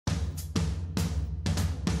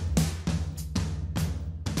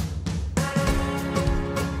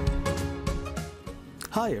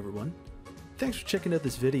Hi everyone, thanks for checking out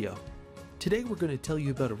this video. Today we're going to tell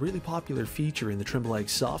you about a really popular feature in the Trimble Ag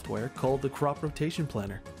software called the Crop Rotation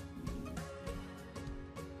Planner.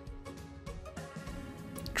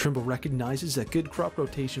 Trimble recognizes that good crop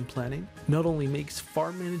rotation planning not only makes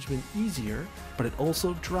farm management easier, but it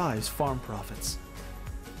also drives farm profits.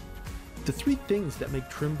 The three things that make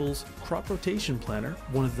Trimble's Crop Rotation Planner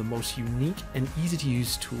one of the most unique and easy to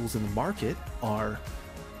use tools in the market are: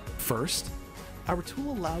 first, our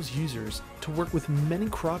tool allows users to work with many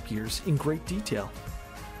crop years in great detail.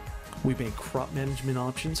 We make crop management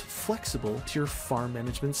options flexible to your farm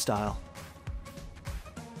management style.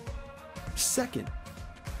 Second,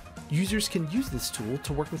 users can use this tool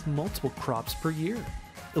to work with multiple crops per year,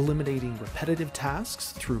 eliminating repetitive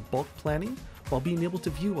tasks through bulk planning while being able to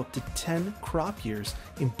view up to 10 crop years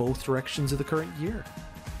in both directions of the current year.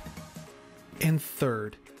 And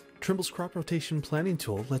third, Trimble's Crop Rotation Planning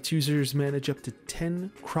tool lets users manage up to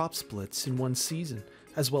 10 crop splits in one season,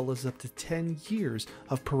 as well as up to 10 years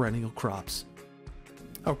of perennial crops.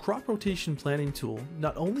 Our Crop Rotation Planning tool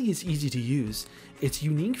not only is easy to use, its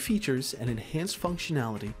unique features and enhanced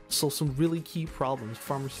functionality solve some really key problems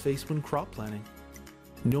farmers face when crop planning.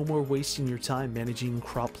 No more wasting your time managing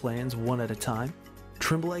crop plans one at a time.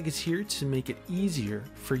 Trimble Ag is here to make it easier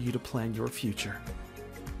for you to plan your future.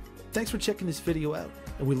 Thanks for checking this video out,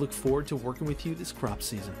 and we look forward to working with you this crop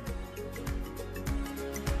season.